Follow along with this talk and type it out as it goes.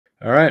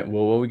All right.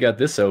 Well, while we got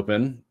this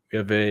open, we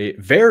have a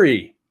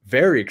very,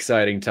 very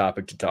exciting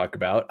topic to talk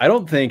about. I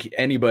don't think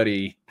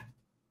anybody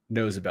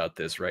knows about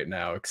this right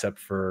now, except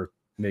for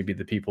maybe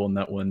the people in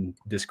that one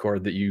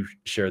Discord that you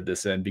shared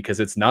this in, because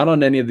it's not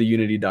on any of the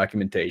Unity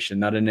documentation,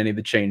 not in any of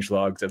the change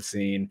logs I've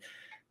seen,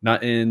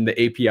 not in the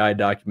API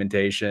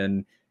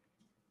documentation.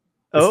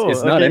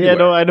 It's not okay. Yeah, anywhere.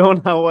 no, I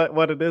don't know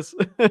what it is.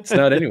 It's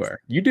not anywhere.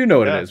 You do know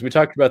what it Yeah. is. We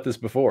talked about this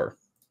before.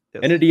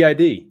 Yes.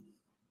 EntityId.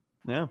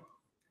 Yeah.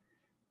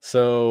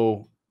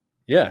 So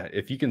yeah,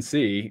 if you can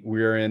see,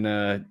 we're in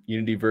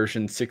Unity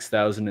version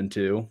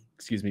 6002,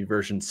 excuse me,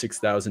 version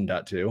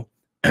 6000.2.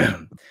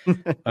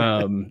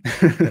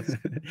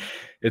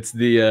 It's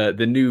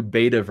the new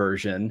beta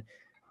version.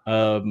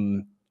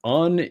 On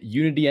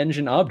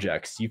UnityEngine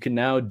Objects, you can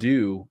now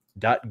do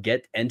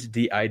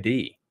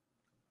 .getEntityId,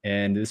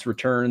 and this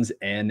returns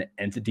an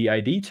entity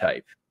ID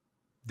type.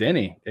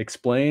 Danny,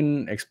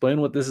 explain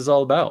what this is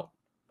all about.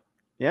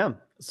 Yeah.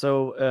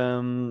 So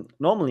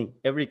normally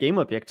every game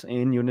object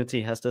in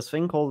Unity has this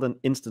thing called an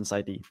instance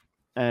ID,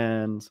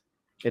 and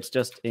it's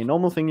just a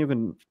normal thing you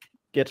can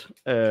get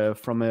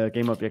from a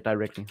game object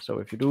directly. So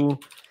if you do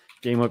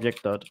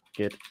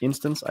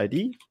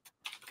GameObject.getInstanceID,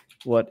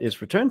 what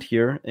is returned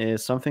here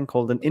is something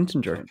called an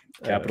integer.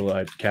 Capital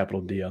I,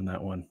 capital D on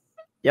that one.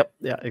 Yep.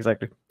 Yeah.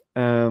 Exactly.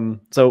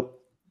 So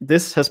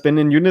this has been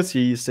in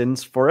Unity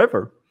since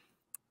forever,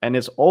 and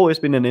it's always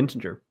been an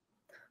integer.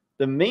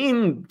 The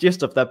main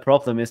gist of that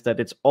problem is that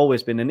it's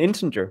always been an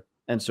integer,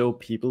 and so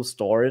people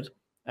store it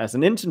as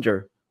an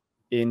integer.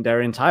 In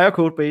their entire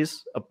code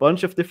base, a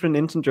bunch of different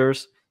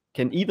integers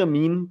can either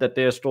mean that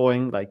they are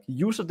storing like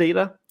user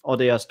data, or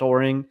they are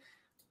storing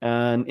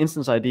an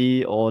instance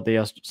ID, or they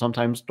are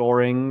sometimes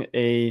storing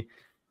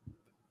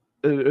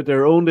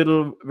their own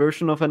little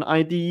version of an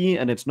ID,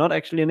 and it's not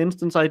actually an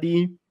instance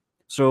ID.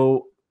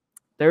 So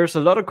there's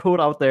a lot of code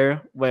out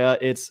there where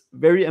it's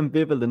very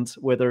ambivalent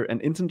whether an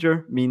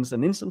integer means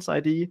an instance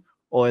ID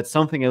or it's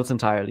something else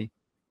entirely.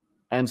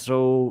 And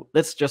so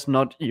let's just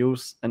not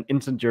use an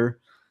integer.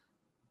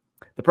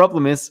 The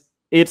problem is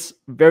it's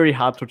very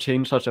hard to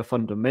change such a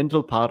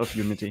fundamental part of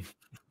Unity.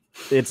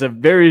 It's a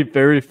very,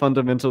 very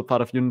fundamental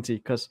part of Unity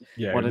because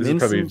this is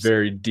probably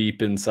very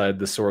deep inside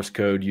the source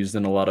code, used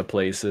in a lot of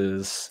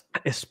places,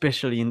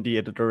 especially in the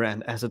editor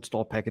and asset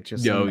store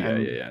packages.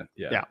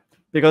 Yeah.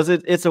 Because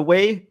it's a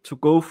way to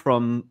go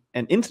from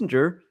an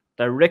integer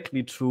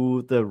directly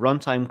to the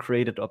runtime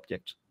created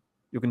object.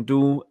 You can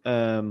do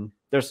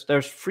there's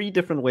 3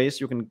 different ways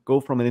you can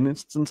go from an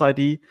instance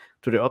ID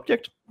to the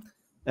object.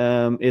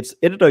 It's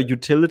editor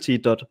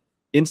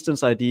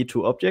utility.instance ID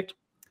to object.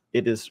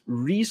 It is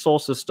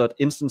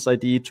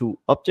resources.instance_id to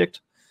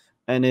object,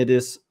 and it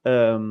is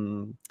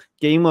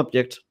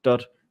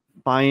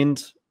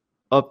GameObject.find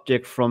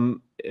object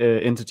from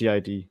entity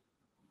ID,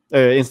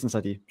 instance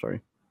ID. Sorry.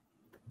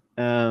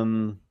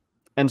 And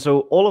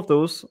so all of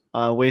those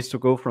are ways to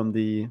go from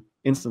the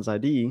instance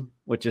ID,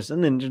 which is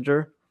an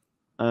integer,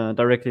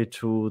 directly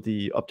to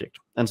the object.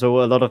 And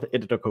so a lot of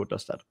editor code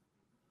does that.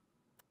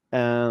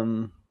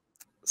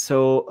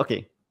 So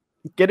okay.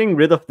 Getting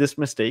rid of this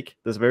mistake,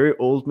 this very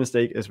old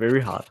mistake, is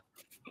very hard.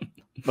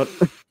 But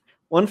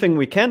one thing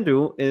we can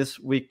do is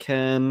we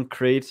can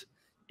create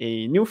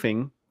a new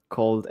thing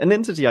called an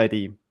entity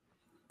ID.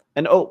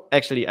 And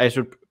actually, I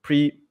should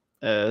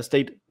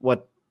state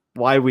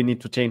why we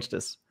need to change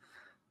this.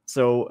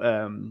 So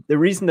the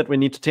reason that we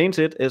need to change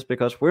it is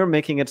because we're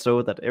making it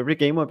so that every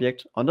game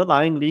object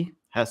underlyingly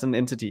has an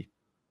entity.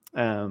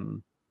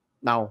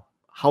 Now,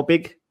 how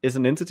big is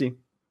an entity?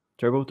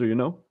 Turbo, do you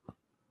know?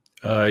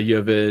 You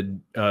have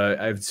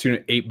I've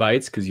assumed 8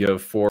 bytes because you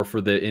have 4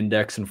 for the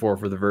index and 4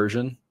 for the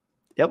version.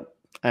 Yep.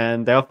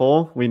 And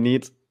therefore, we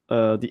need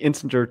the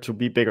integer to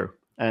be bigger.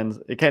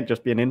 And it can't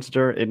just be an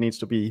integer. It needs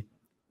to be,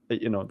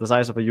 the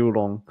size of a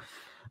U-long.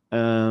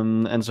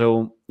 And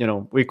so,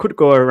 we could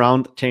go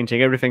around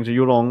changing everything to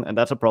U-long, and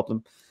that's a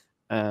problem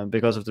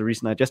because of the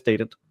reason I just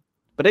stated.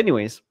 But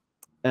anyways,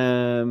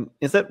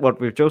 instead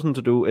what we've chosen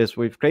to do is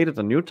we've created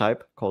a new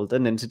type called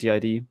an entity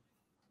ID.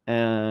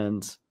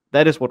 And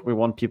that is what we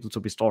want people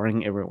to be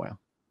storing everywhere.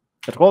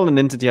 It's called an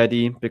entity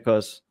ID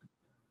because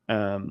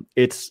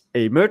it's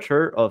a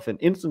merger of an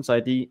instance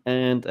ID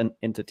and an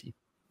entity.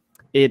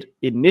 It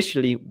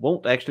initially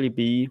won't actually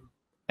be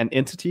an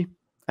entity,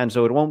 and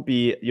so it won't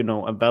be,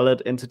 a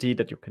valid entity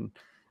that you can,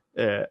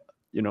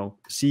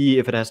 see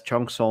if it has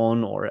chunks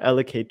on or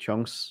allocate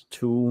chunks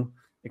to,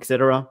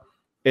 etc.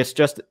 It's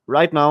just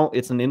right now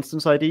it's an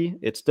instance ID.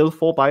 It's still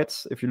 4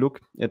 bytes. If you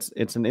look,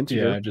 it's an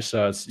integer. Yeah, I just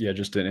saw it's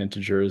just an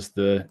integer is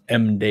the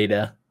M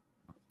data.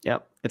 Yeah,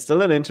 it's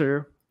still an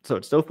integer, so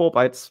it's still 4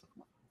 bytes.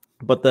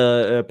 But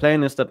the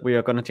plan is that we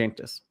are going to change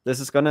this.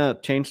 This is going to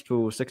change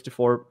to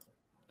 64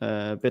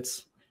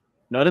 bits.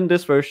 Not in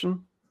this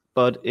version,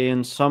 but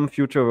in some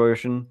future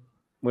version.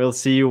 We'll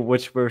see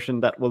which version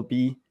that will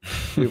be.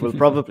 We will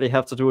probably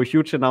have to do a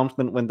huge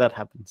announcement when that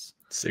happens.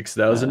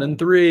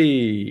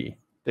 6003.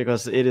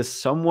 Because it is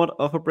somewhat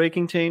of a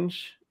breaking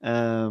change.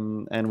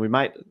 And we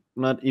might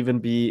not even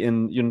be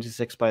in Unity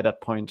 6 by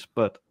that point.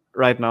 But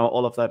right now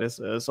all of that is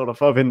sort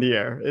of up in the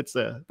air. That's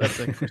a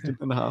question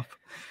and a half.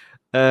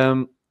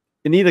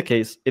 In either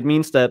case, it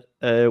means that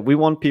we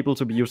want people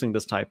to be using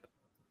this type.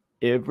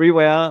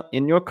 Everywhere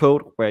in your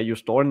code where you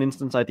store an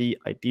instance ID,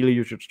 ideally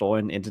you should store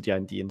an entity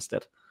ID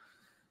instead.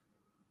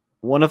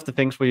 One of the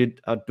things we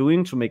are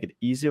doing to make it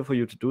easier for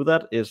you to do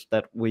that is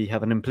that we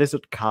have an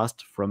implicit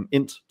cast from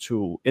int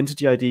to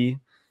entity ID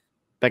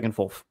back and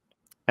forth.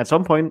 At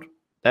some point,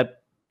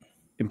 that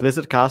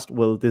implicit cast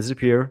will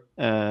disappear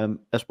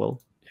as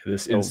well.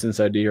 This instance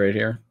ID right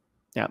here.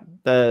 Yeah,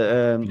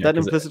 that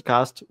implicit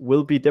cast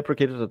will be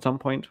deprecated at some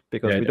point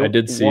because we don't I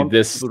did see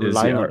this is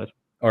on it.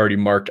 Already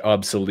marked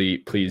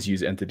obsolete. Please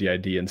use entity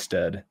ID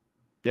instead.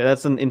 Yeah,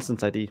 that's an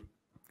instance ID.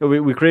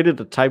 We created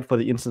a type for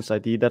the instance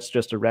ID. That's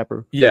just a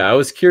wrapper. Yeah, I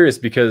was curious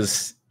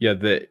because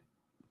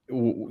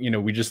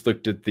we just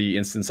looked at the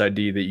instance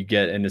ID that you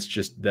get, and it's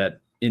just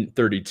that int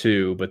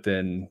 32. But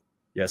then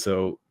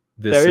so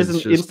there is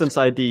an instance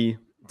ID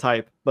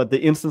type, but the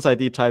instance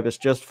ID type is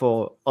just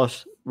for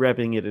us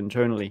wrapping it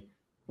internally.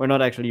 We're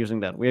not actually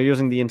using that. We are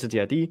using the entity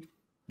ID.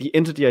 The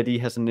entity ID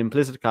has an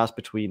implicit cast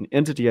between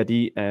entity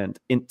ID and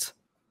int.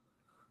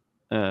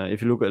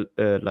 If you look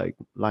at like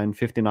line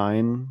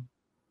 59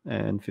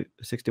 and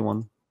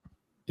 61.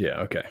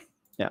 Yeah, okay.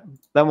 Yeah,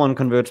 that one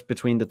converts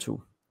between the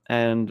two.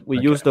 And we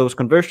use those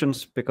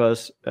conversions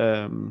because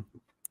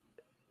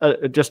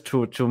just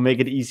to make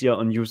it easier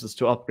on users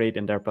to upgrade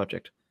in their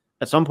project.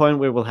 At some point,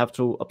 we will have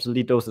to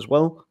obsolete those as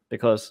well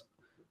because,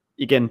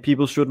 again,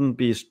 people shouldn't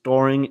be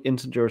storing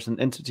integers and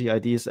entity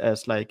IDs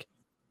as like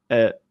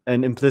an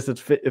implicit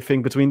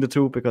thing between the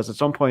two, because at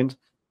some point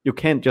you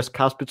can't just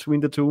cast between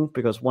the two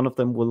because one of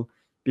them will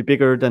be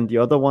bigger than the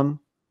other one,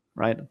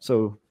 right?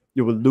 So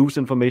you will lose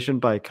information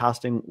by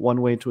casting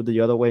one way to the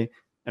other way,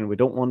 and we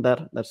don't want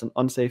that. That's an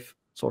unsafe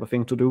sort of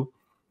thing to do.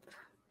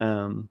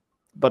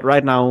 But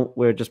right now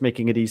we're just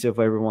making it easier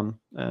for everyone.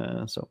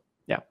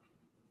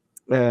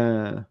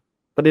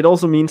 But it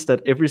also means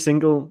that every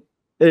single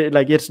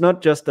it's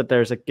not just that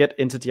there's a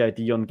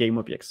GetEntityId on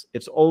GameObjects.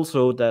 It's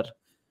also that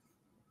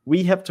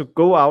we have to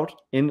go out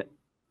in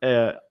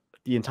the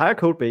entire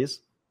code base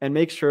and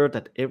make sure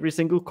that every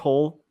single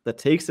call that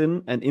takes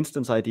in an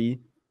instance ID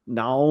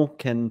now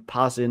can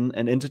pass in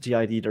an entity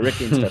ID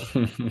directly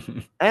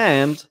instead.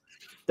 And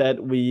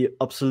that we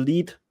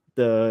obsolete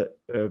the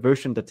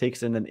version that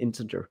takes in an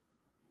integer.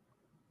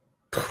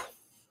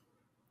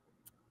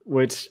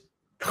 Which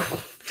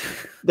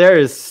there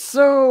is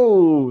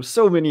so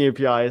many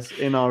APIs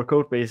in our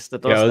code base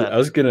that does that. I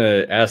was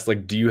gonna ask,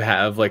 like, do you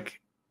have like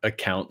a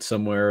count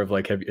somewhere of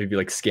like have you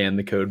like scanned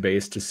the code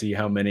base to see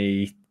how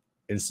many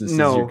instances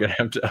you're gonna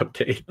have to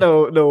update?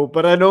 No,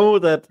 but I know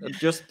that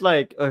just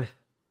like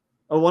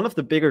one of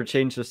the bigger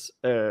changes,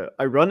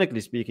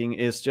 ironically speaking,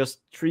 is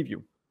just tree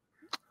view.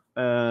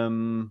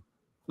 Now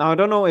I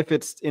don't know if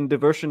it's in the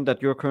version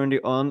that you're currently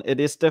on. It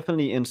is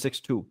definitely in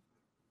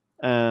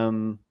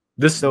 6.2.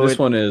 This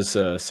one is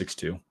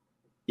 6.2.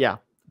 Yeah,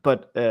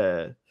 but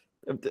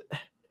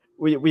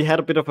we had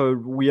a bit of a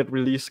weird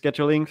release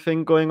scheduling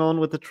thing going on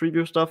with the tree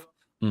view stuff.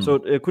 So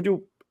could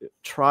you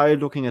try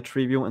looking at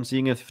tree view and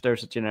seeing if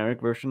there's a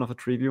generic version of a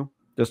tree view?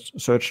 Just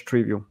search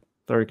tree view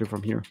directly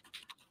from here.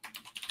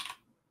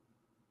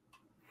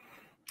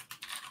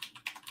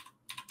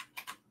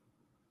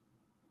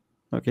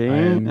 Okay,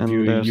 and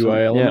there's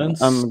UI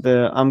elements.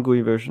 The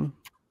GUI version.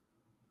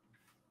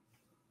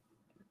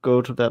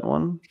 Go to that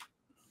one.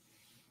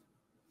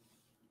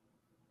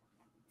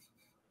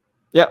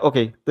 Yeah,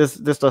 okay. This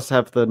does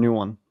have the new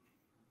one.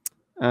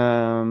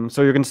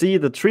 So you can see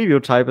the tree view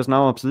type is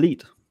now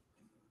obsolete.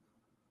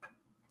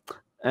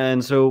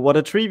 And so what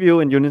a tree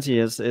view in Unity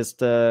is it's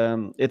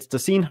the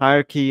scene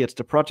hierarchy, it's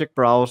the project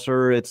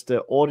browser, it's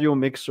the audio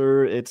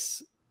mixer,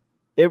 it's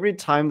every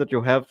time that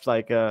you have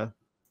like a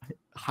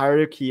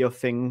hierarchy of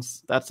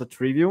things, that's a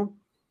tree view.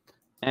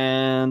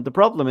 And the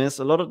problem is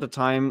a lot of the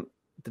time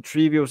the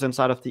tree views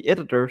inside of the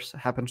editors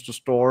happens to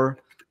store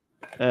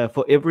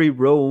for every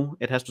row,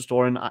 it has to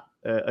store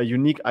a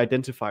unique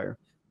identifier.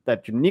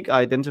 That unique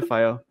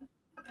identifier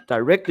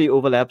directly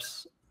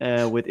overlaps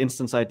with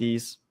instance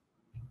IDs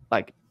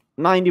like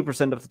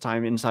 90% of the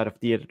time inside of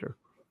the editor.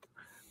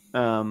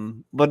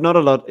 But not a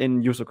lot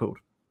in user code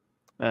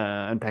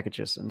and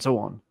packages and so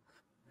on.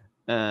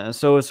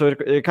 So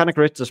it kind of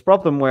creates this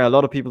problem where a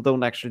lot of people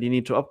don't actually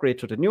need to upgrade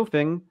to the new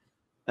thing,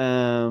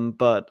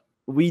 but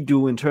we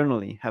do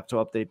internally have to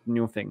update the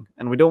new thing,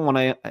 and we don't want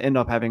to end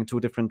up having two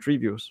different tree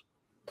views.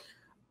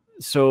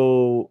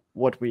 So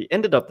what we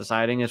ended up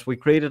deciding is we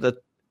created a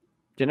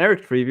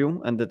generic tree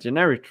view, and the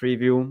generic tree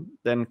view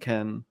then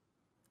the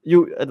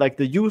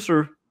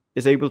user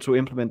is able to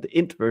implement the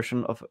int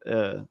version of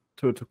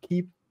to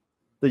keep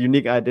the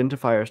unique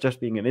identifiers just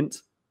being an int,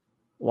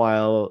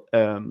 while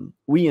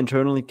we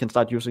internally can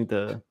start using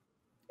the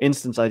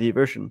instance ID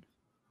version,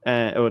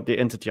 or the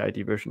entity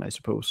ID version, I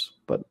suppose,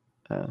 but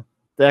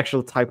the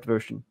actual typed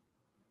version.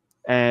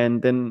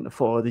 And then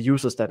for the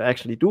users that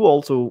actually do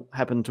also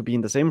happen to be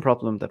in the same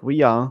problem that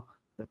we are,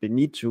 that they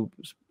need to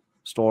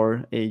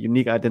store a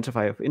unique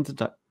identifier of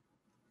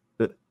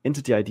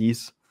entity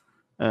IDs,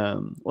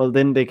 well,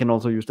 then they can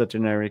also use the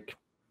generic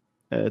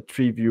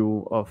tree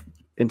view of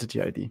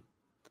entity ID.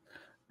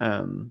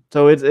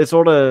 So it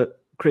sort of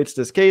creates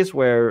this case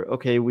where,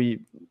 okay, we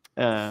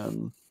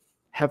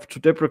have to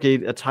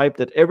deprecate a type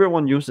that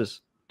everyone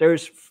uses. There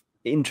is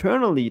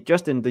internally,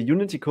 just in the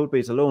Unity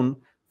codebase alone,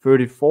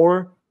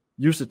 34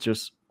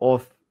 usages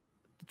of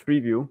the tree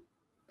view.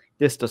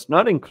 This does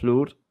not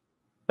include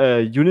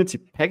Unity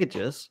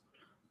packages,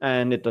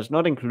 and it does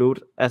not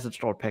include asset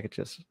store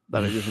packages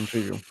that are using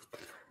tree view.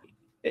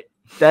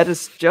 That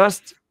is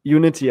just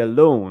Unity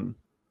alone.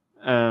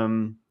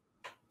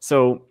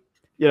 So,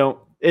 you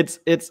know, it's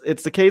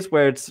the case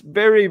where it's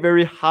very,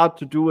 very hard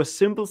to do a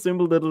simple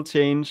little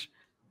change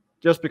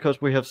just because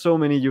we have so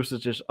many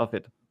usages of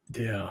it.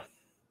 Yeah.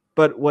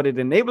 But what it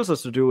enables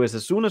us to do is,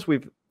 as soon as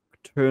we've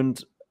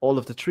turned all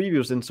of the tree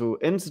views into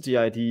entity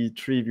ID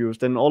tree views,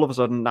 then all of a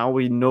sudden now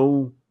we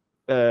know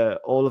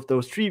all of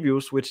those tree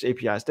views, which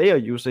APIs they are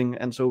using,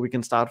 and so we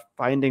can start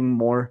finding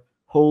more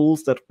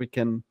holes that we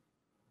can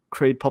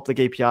create public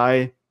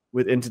API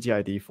with entity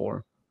ID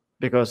for.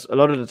 Because a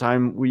lot of the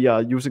time we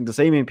are using the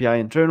same API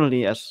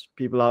internally as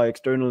people are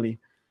externally,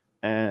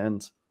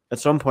 and at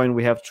some point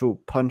we have to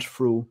punch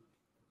through.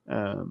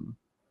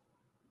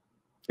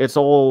 It's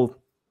all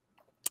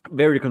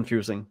very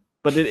confusing,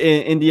 but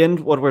in the end,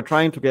 what we're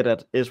trying to get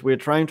at is we're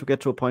trying to get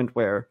to a point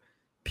where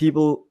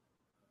people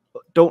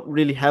don't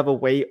really have a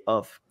way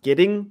of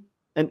getting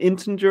an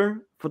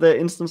integer for their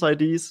instance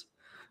IDs,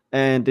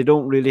 and they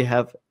don't really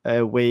have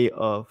a way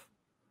of,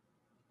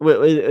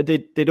 well,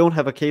 they don't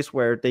have a case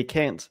where they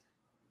can't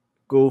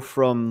go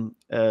from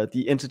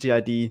the entity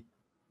ID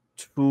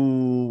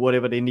to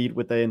whatever they need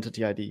with the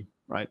entity ID,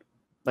 right?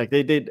 Like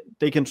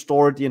they can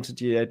store the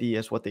entity ID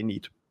as what they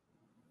need.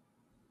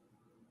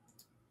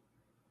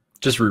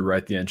 Just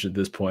rewrite the engine at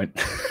this point.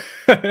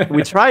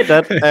 We tried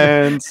that,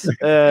 and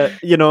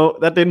you know,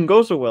 that didn't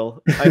go so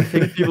well. I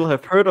think people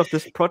have heard of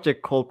this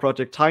project called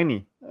Project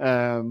Tiny.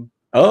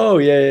 Oh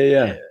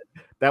yeah.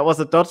 That was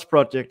a Dutch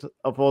project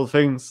of all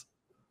things.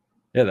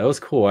 Yeah, that was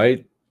cool.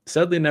 I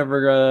sadly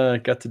never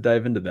got to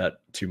dive into that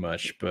too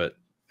much, but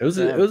it was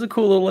a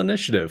cool little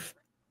initiative.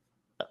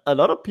 A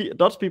lot of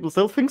Dutch people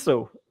still think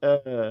so.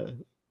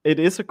 It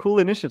is a cool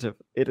initiative.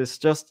 It is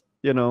just,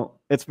 you know,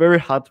 it's very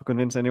hard to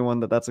convince anyone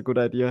that that's a good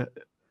idea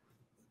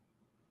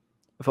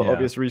for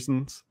obvious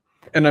reasons.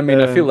 And I mean,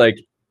 I feel like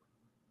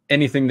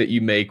anything that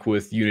you make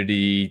with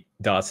Unity,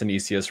 Dots, and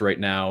ECS right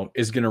now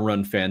is going to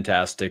run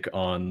fantastic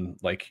on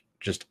like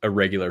just a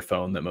regular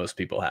phone that most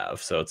people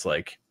have. So it's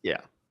like,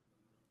 yeah,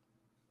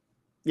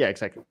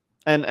 exactly.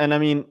 And I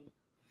mean,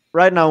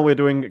 right now we're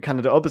doing kind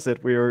of the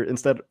opposite. We are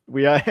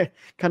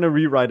kind of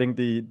rewriting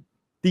the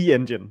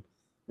engine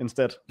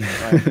instead.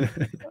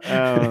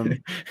 Right?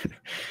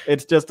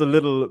 It's just a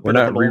little. We're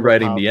not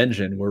rewriting the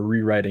engine. We're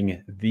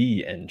rewriting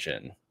the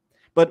engine.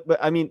 But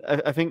I mean,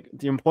 I think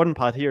the important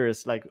part here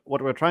is like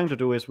what we're trying to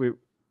do is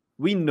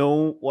we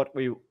know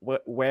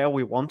where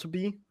we want to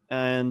be,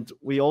 and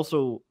we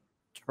also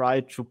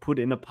try to put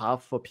in a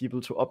path for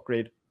people to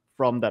upgrade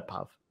from that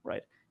path,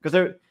 right?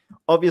 Because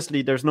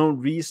there's no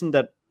reason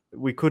that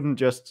we couldn't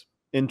just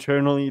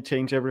internally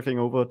change everything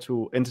over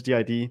to entity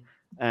ID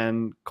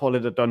and call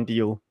it a done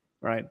deal,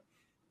 right?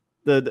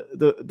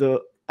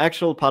 The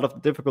actual part of the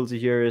difficulty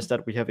here is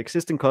that we have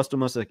existing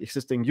customers, like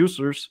existing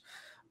users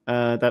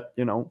that,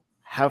 you know,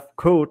 have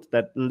code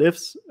that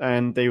lives,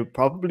 and they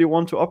probably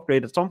want to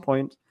upgrade at some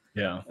point.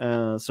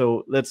 Yeah.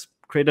 So let's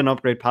create an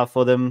upgrade path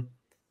for them.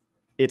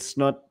 It's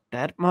not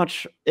that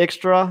much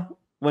extra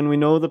when we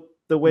know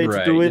the way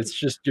to do it. It's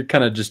just, you're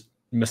kind of just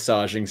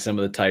massaging some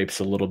of the types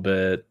a little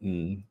bit,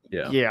 and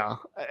yeah.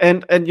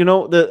 And you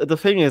know, the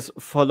thing is,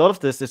 for a lot of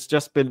this, it's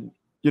just been,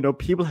 you know,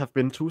 people have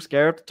been too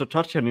scared to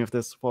touch any of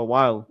this for a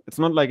while. It's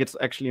not like it's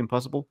actually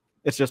impossible.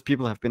 It's just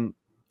people have been,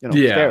 you know,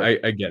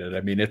 scared. I get it.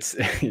 I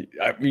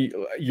mean,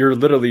 you're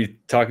literally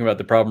talking about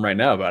the problem right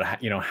now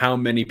about, you know, how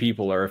many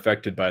people are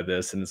affected by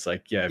this, and it's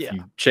like, if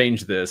you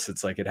change this,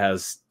 it's like it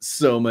has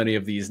so many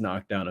of these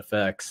knockdown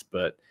effects.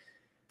 But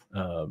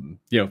you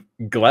know,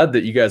 glad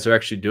that you guys are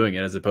actually doing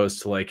it, as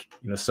opposed to like,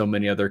 you know, so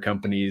many other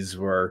companies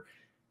where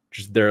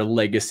just their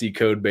legacy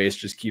code base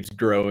just keeps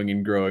growing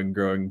and growing and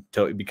growing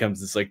until it becomes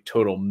this like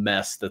total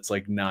mess that's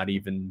like not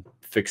even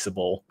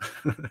fixable.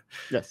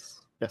 Yes.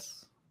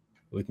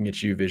 Looking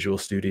at you, Visual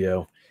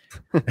Studio.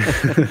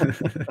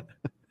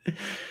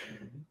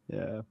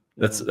 Yeah.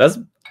 That's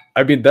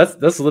I mean,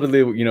 that's literally,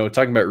 you know,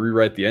 talking about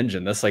rewrite the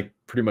engine. That's like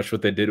pretty much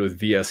what they did with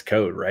VS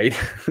Code, right?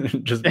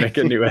 Just make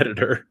a new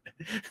editor.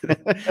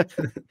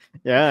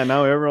 Yeah,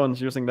 now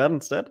everyone's using that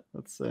instead.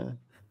 That's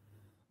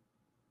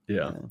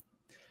yeah.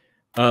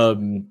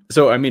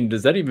 So I mean,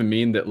 does that even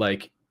mean that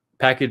like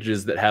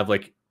packages that have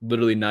like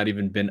literally not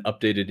even been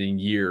updated in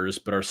years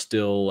but are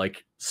still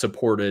like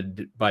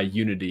supported by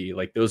Unity,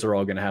 like those are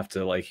all going to have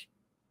to like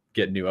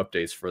get new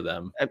updates for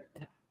them?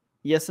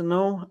 Yes and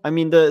no. I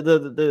mean,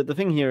 the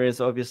thing here is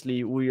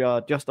obviously we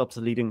are just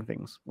obsoleting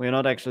things. We're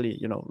not actually,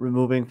 you know,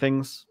 removing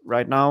things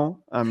right now.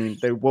 I mean,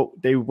 they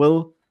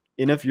will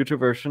in a future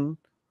version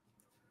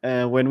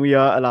when we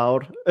are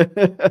allowed.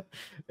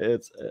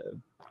 it's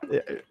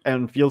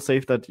and feel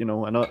safe that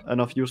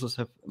enough users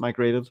have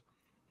migrated.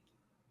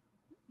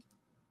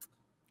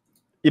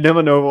 You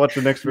never know what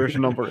the next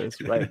version number is,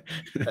 right?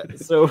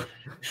 So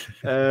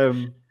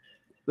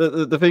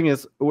the thing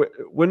is,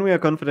 when we are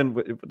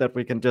confident that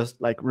we can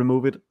just like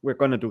remove it, we're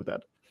gonna do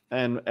that,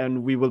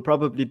 and we will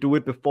probably do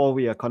it before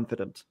we are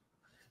confident,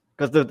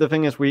 because the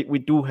thing is, we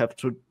do have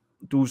to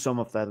do some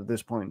of that at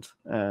this point,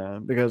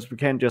 because we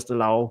can't just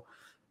allow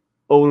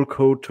old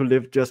code to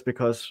live just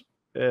because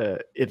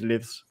it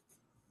lives.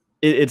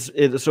 It's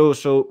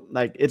so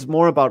like it's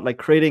more about like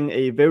creating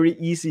a very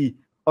easy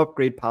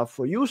upgrade path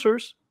for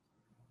users.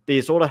 They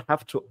sort of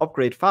have to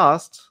upgrade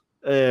fast,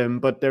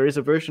 but there is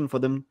a version for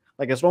them.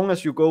 Like as long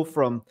as you go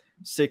from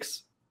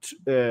 6.0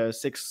 to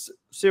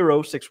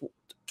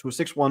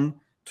 6.1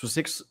 to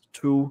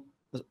 6.2,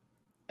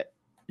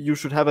 you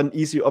should have an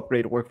easy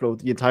upgrade workflow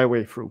the entire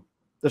way through.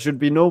 There should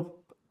be no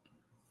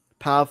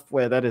path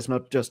where that is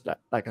not just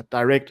like a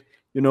direct,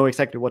 you know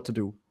exactly what to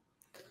do.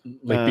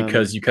 Like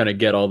because you kind of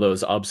get all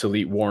those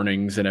obsolete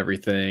warnings and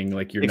everything.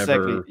 Like you're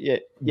never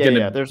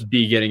gonna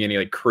be getting any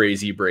like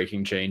crazy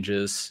breaking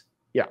changes.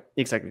 Yeah,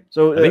 exactly.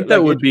 So I think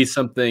that would be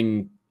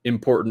something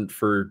important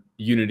for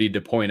Unity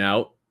to point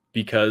out,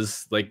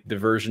 because like the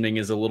versioning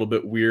is a little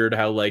bit weird.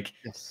 How like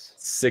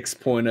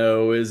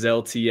 6.0 is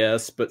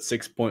LTS, but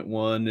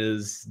 6.1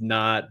 is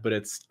not, but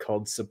it's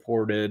called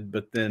supported.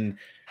 But then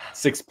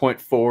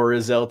 6.4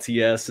 is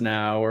LTS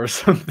now or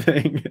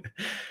something.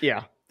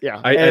 Yeah.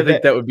 I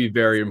think that would be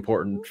very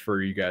important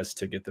for you guys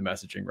to get the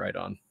messaging right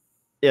on.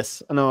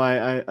 Yes, no,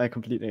 I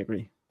completely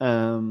agree.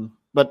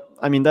 But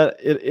I mean that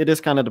it is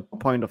kind of the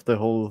point of the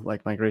whole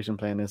like migration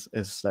plan is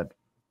that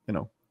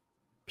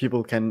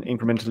people can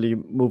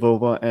incrementally move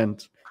over,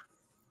 and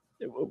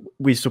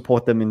we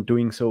support them in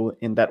doing so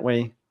in that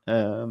way.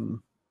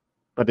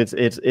 But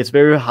it's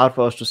very hard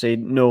for us to say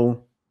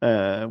no.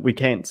 We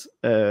can't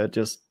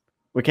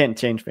we can't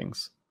change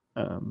things.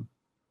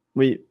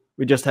 We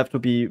just have to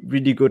be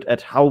really good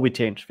at how we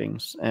change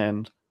things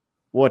and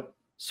what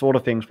sort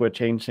of things we're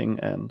changing,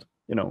 and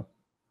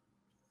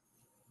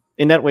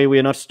in that way, we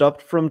are not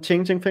stopped from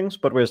changing things,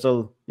 but we're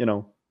still,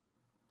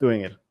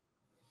 doing it.